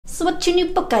So what's your new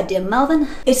book idea, Melvin?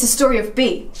 It's the story of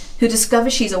Bee, who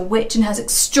discovers she's a witch and has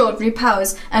extraordinary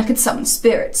powers and can summon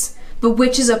spirits. But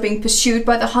witches are being pursued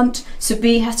by the hunt, so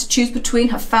Bee has to choose between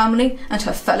her family and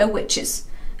her fellow witches.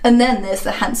 And then there's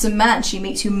the handsome man she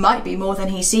meets who might be more than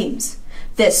he seems.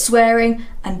 There's swearing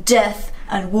and death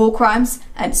and war crimes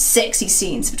and sexy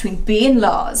scenes between Bee and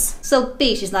Lars. So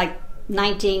Bee, she's like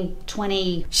 19,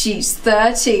 20... She's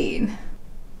 13.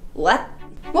 What?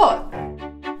 What?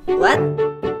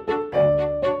 What?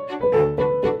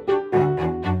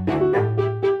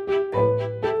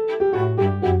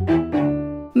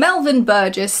 Melvin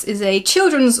Burgess is a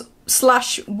children's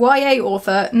 /YA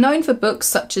author known for books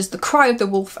such as The Cry of the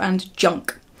Wolf and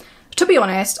Junk. To be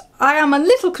honest, I am a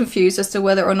little confused as to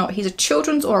whether or not he's a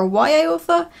children's or a YA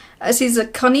author, as he's a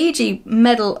Carnegie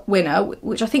Medal winner,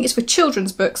 which I think is for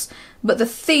children's books, but the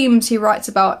themes he writes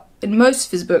about in most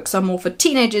of his books are more for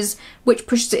teenagers, which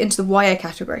pushes it into the YA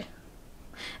category.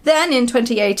 Then, in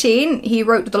 2018, he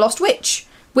wrote The Lost Witch,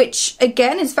 which,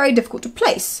 again, is very difficult to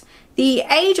place. The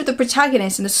age of the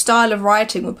protagonist and the style of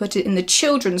writing would put it in the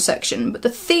children's section, but the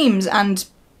themes and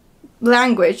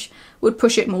language would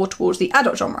push it more towards the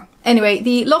adult genre. Anyway,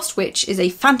 The Lost Witch is a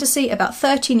fantasy about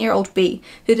 13-year-old Bee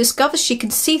who discovers she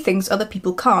can see things other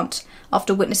people can't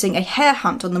after witnessing a hare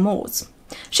hunt on the moors.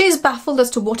 She is baffled as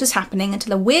to what is happening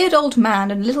until a weird old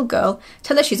man and a little girl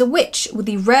tell her she's a witch with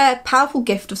the rare, powerful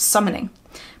gift of summoning,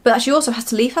 but that she also has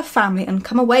to leave her family and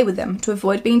come away with them to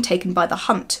avoid being taken by the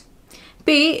hunt.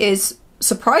 Bee is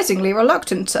surprisingly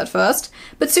reluctant at first,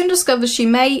 but soon discovers she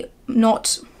may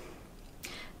not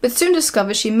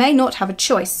have a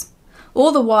choice.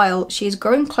 All the while, she is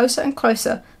growing closer and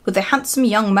closer with the handsome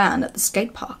young man at the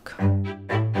skate park.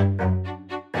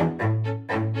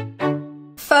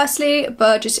 Firstly,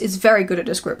 Burgess is very good at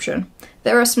description.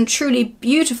 There are some truly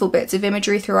beautiful bits of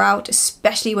imagery throughout,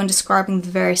 especially when describing the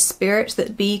various spirits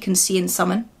that Bee can see and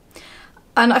summon.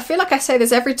 And I feel like I say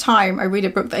this every time I read a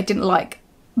book that I didn't like,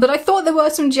 but I thought there were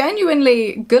some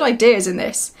genuinely good ideas in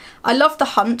this. I loved the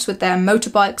hunt with their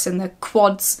motorbikes and their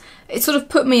quads. It sort of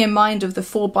put me in mind of the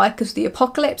 4 bikers of the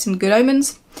apocalypse in Good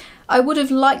Omens. I would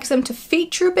have liked them to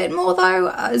feature a bit more though,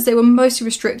 as they were mostly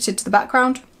restricted to the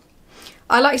background.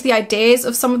 I liked the ideas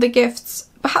of some of the gifts,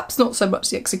 perhaps not so much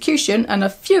the execution, and a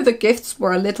few of the gifts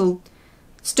were a little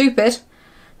stupid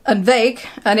and vague,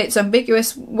 and it's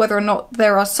ambiguous whether or not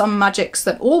there are some magics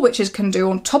that all witches can do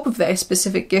on top of their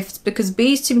specific gifts, because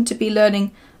bees seem to be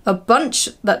learning a bunch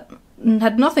that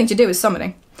had nothing to do with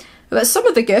summoning. But some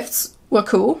of the gifts were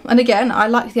cool, and again, I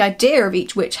liked the idea of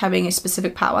each witch having a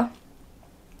specific power.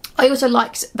 I also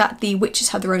liked that the witches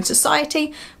had their own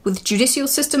society, with judicial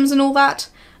systems and all that.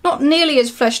 Not nearly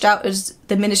as fleshed out as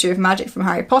the Ministry of Magic from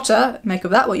Harry Potter, make of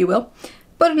that what you will,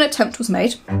 but an attempt was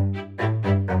made.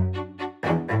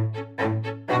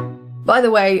 By the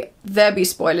way, there be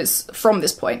spoilers from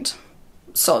this point.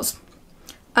 Soz.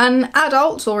 An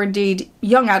adult, or indeed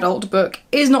young adult, book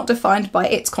is not defined by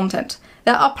its content.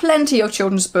 There are plenty of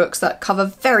children's books that cover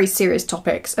very serious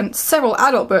topics, and several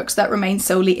adult books that remain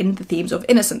solely in the themes of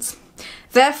innocence.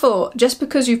 Therefore, just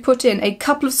because you've put in a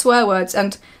couple of swear words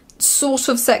and sort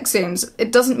of sex scenes,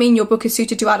 it doesn't mean your book is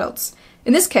suited to adults.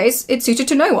 In this case, it's suited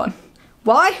to no one.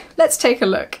 Why? Let's take a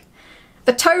look.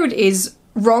 The tone is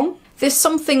wrong. There's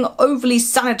something overly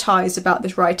sanitised about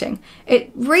this writing.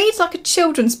 It reads like a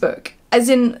children's book, as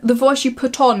in the voice you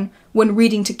put on when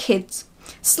reading to kids.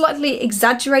 Slightly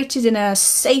exaggerated in a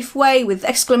safe way with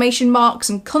exclamation marks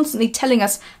and constantly telling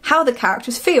us how the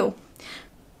characters feel.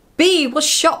 Bee was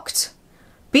shocked.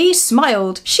 Bee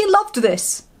smiled. She loved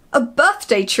this. A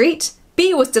birthday treat.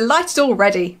 Bee was delighted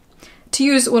already. To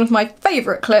use one of my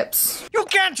favourite clips. You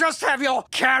can't just have your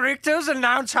characters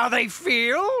announce how they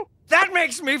feel. That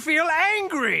makes me feel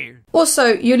angry! Also,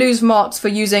 you lose marks for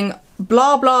using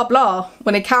blah blah blah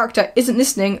when a character isn't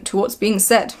listening to what's being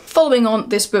said. Following on,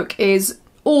 this book is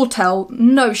all tell,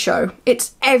 no show.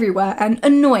 It's everywhere and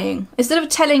annoying. Instead of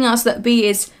telling us that Bee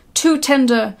is too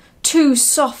tender, too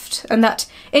soft, and that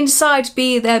inside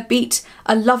Bee there beat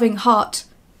a loving heart,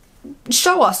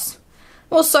 show us.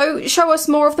 Also, show us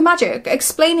more of the magic.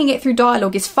 Explaining it through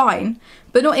dialogue is fine,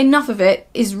 but not enough of it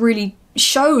is really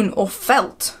shown or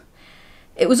felt.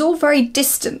 It was all very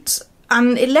distant,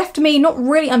 and it left me not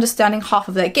really understanding half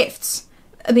of their gifts.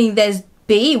 I mean, there's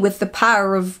Bee with the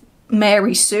power of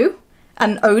Mary Sue,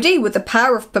 and Odie with the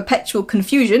power of perpetual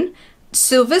confusion.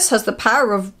 Sylvis has the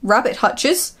power of rabbit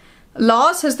hutches.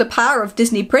 Lars has the power of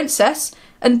Disney princess,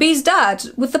 and Bee's dad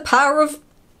with the power of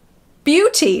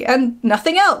beauty and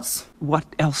nothing else. What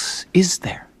else is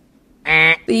there?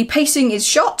 The pacing is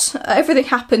shot, everything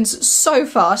happens so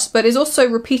fast, but is also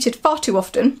repeated far too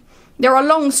often. There are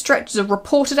long stretches of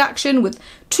reported action with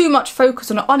too much focus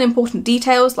on unimportant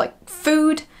details like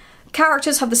food.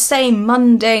 Characters have the same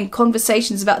mundane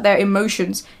conversations about their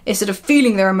emotions instead of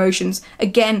feeling their emotions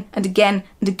again and again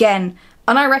and again.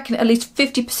 And I reckon at least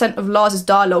 50% of Lars's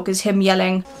dialogue is him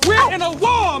yelling, We're in a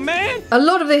war, man! A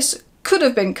lot of this could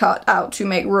have been cut out to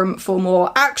make room for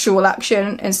more actual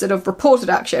action instead of reported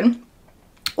action.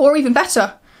 Or even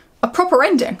better, a proper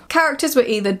ending. Characters were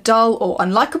either dull or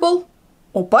unlikable,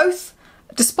 or both.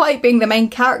 Despite being the main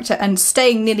character and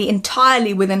staying nearly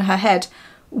entirely within her head,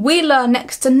 we learn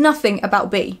next to nothing about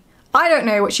Bee. I don't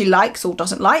know what she likes or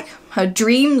doesn't like, her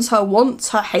dreams, her wants,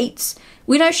 her hates.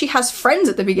 We know she has friends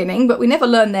at the beginning, but we never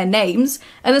learn their names,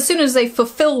 and as soon as they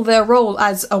fulfill their role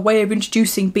as a way of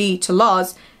introducing Bee to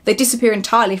Lars, they disappear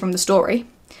entirely from the story.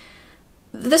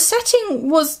 The setting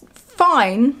was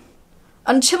fine,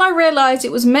 until I realised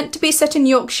it was meant to be set in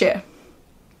Yorkshire.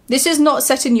 This is not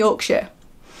set in Yorkshire.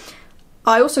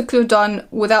 I also could have done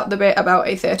without the bit about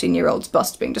a 13-year-old's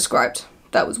bust being described.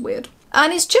 That was weird.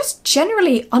 And it's just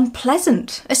generally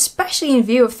unpleasant, especially in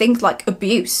view of things like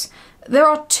abuse. There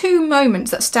are two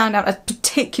moments that stand out as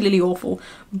particularly awful,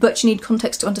 but you need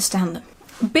context to understand them.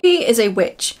 Bee is a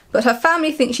witch, but her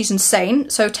family think she's insane,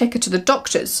 so take her to the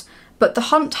doctors. But the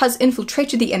Hunt has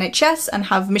infiltrated the NHS and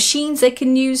have machines they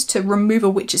can use to remove a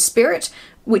witch's spirit,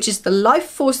 which is the life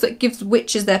force that gives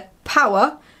witches their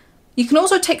power. You can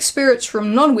also take spirits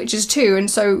from non-witches too, and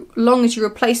so long as you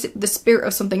replace it with the spirit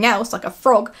of something else, like a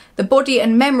frog, the body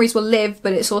and memories will live,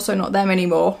 but it's also not them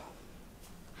anymore.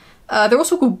 They're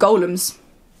also called golems.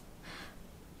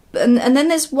 And then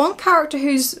there's one character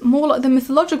who's more like the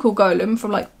mythological golem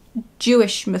from like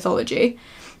Jewish mythology,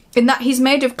 in that he's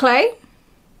made of clay.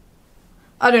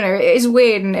 I don't know, it is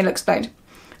weird and ill-explained.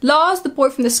 Lars, the boy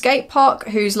from the skate park,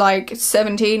 who's like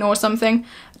 17 or something,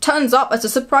 turns up as a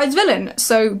surprise villain,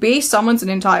 so Bee summons an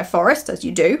entire forest, as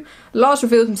you do. Lars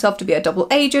reveals himself to be a double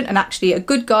agent and actually a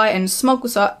good guy and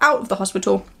smuggles her out of the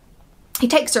hospital. He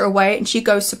takes her away and she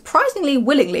goes surprisingly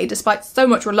willingly despite so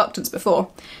much reluctance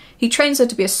before. He trains her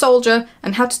to be a soldier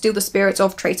and how to steal the spirits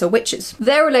of traitor witches.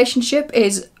 Their relationship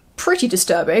is pretty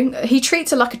disturbing. He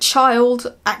treats her like a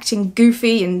child, acting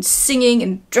goofy and singing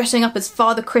and dressing up as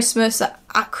Father Christmas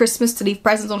at Christmas to leave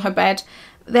presents on her bed.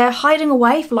 They're hiding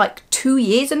away for like 2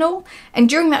 years and all, and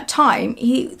during that time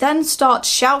he then starts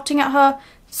shouting at her,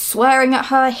 swearing at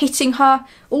her, hitting her,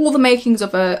 all the makings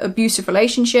of an abusive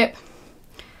relationship.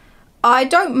 I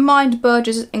don't mind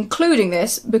Burgess including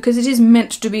this because it is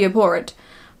meant to be abhorrent,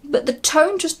 but the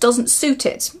tone just doesn't suit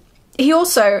it. He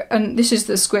also, and this is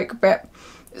the squick bit,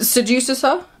 seduces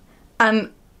her,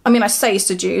 and I mean I say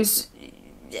seduce,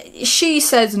 she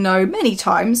says no many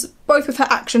times, both with her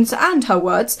actions and her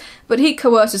words, but he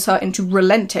coerces her into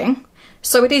relenting,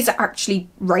 so it is actually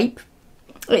rape.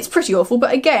 It's pretty awful,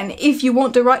 but again, if you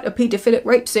want to write a paedophilic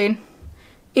rape scene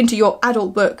into your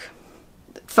adult book,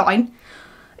 fine.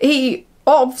 He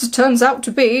turns out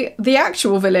to be the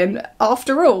actual villain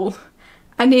after all,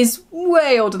 and is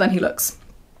way older than he looks.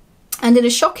 And in a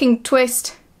shocking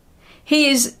twist, he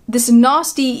is this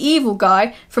nasty evil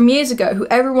guy from years ago who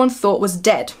everyone thought was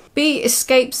dead. Bee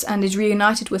escapes and is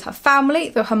reunited with her family,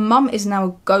 though her mum is now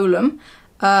a golem,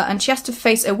 and she has to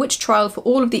face a witch trial for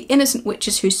all of the innocent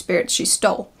witches whose spirits she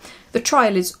stole. The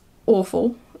trial is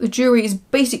awful. The jury is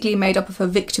basically made up of her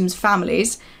victims'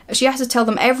 families. She has to tell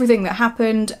them everything that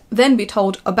happened, then be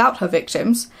told about her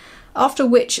victims, after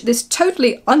which this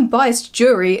totally unbiased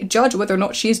jury judge whether or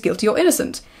not she is guilty or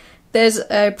innocent. There's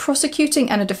a prosecuting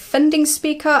and a defending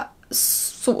speaker,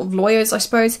 sort of lawyers I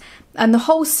suppose, and the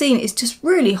whole scene is just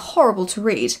really horrible to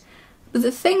read. But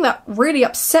the thing that really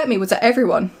upset me was that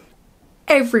everyone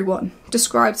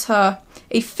describes her,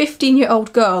 a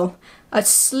 15-year-old girl, as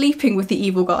sleeping with the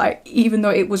evil guy, even though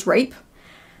it was rape.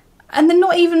 And then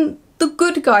not even the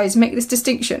good guys make this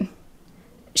distinction.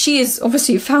 She is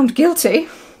obviously found guilty,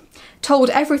 told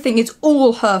everything is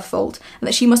all her fault, and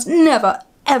that she must never,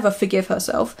 ever forgive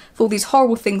herself for all these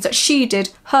horrible things that she did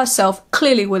herself,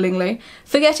 clearly willingly,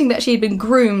 forgetting that she had been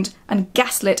groomed and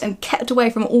gaslit and kept away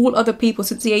from all other people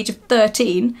since the age of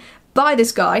 13 by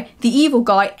this guy, the evil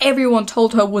guy everyone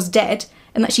told her was dead,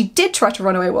 and that she did try to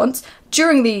run away once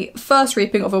during the first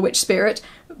reaping of a witch spirit,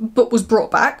 but was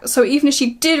brought back, so even if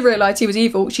she did realise he was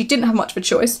evil, she didn't have much of a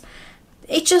choice.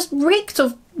 It just reeked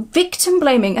of victim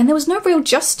blaming, and there was no real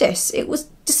justice. It was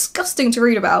disgusting to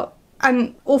read about,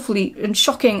 and awfully and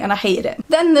shocking, and I hated it.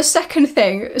 Then the second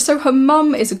thing, so her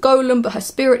mum is a golem, but her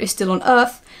spirit is still on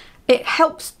Earth. It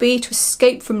helps Bee to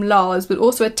escape from Lars, but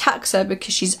also attacks her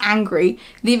because she's angry,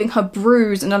 leaving her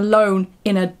bruised and alone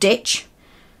in a ditch.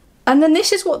 And then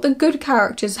this is what the good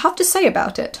characters have to say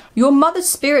about it. Your mother's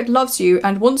spirit loves you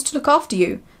and wants to look after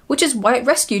you, which is why it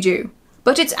rescued you.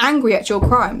 But it's angry at your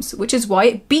crimes, which is why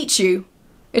it beats you.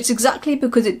 It's exactly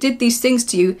because it did these things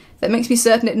to you that makes me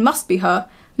certain it must be her.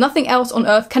 Nothing else on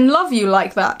earth can love you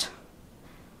like that.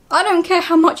 I don't care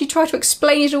how much you try to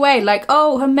explain it away, like,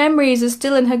 oh, her memories are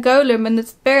still in her golem and the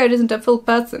spirit isn't a full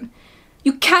person.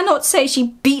 You cannot say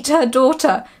she beat her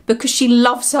daughter because she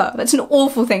loves her. That's an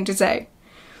awful thing to say.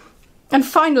 And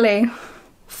finally,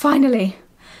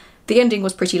 the ending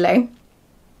was pretty lame.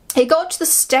 It got to the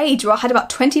stage where I had about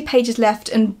 20 pages left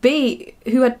and B,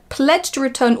 who had pledged to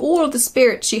return all of the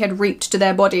spirits she had reaped to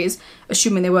their bodies,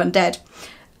 assuming they weren't dead.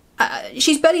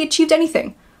 She's barely achieved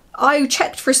anything. I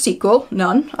checked for a sequel,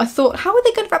 none. I thought, how are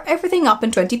they going to wrap everything up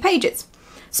in 20 pages?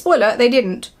 Spoiler, they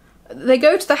didn't. They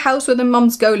go to the house where the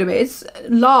mum's golem is.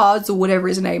 Lars, or whatever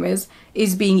his name is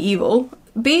being evil.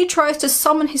 B tries to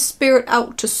summon his spirit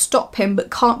out to stop him, but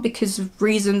can't because of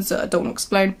reasons I don't want to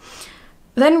explain.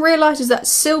 Then realises that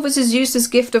Silver's useless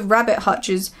gift of rabbit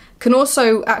hutches can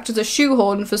also act as a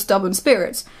shoehorn for stubborn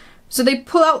spirits. So they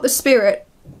pull out the spirit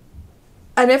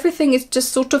and everything is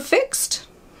just sort of fixed.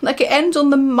 Like it ends on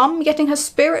the mum getting her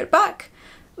spirit back,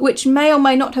 which may or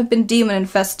may not have been demon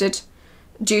infested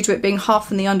due to it being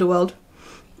half in the underworld.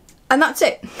 And that's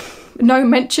it. No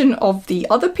mention of the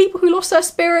other people who lost their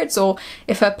spirits, or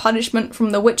if her punishment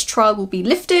from the witch trial will be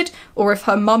lifted, or if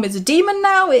her mum is a demon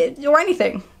now, or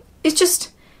anything. It's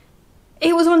just,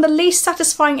 it was one of the least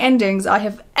satisfying endings I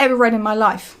have ever read in my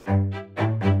life.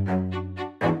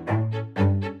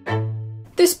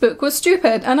 This book was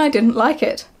stupid and I didn't like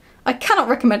it. I cannot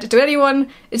recommend it to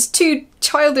anyone. It's too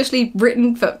childishly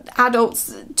written for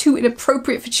adults, too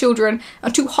inappropriate for children,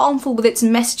 and too harmful with its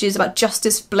messages about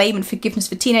justice, blame and forgiveness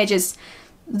for teenagers.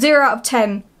 0 out of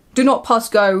 10, do not pass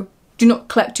go, do not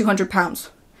collect £200.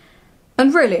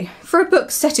 And really, for a book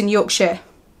set in Yorkshire,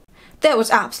 there was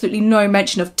absolutely no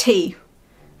mention of tea.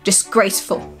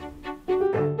 Disgraceful.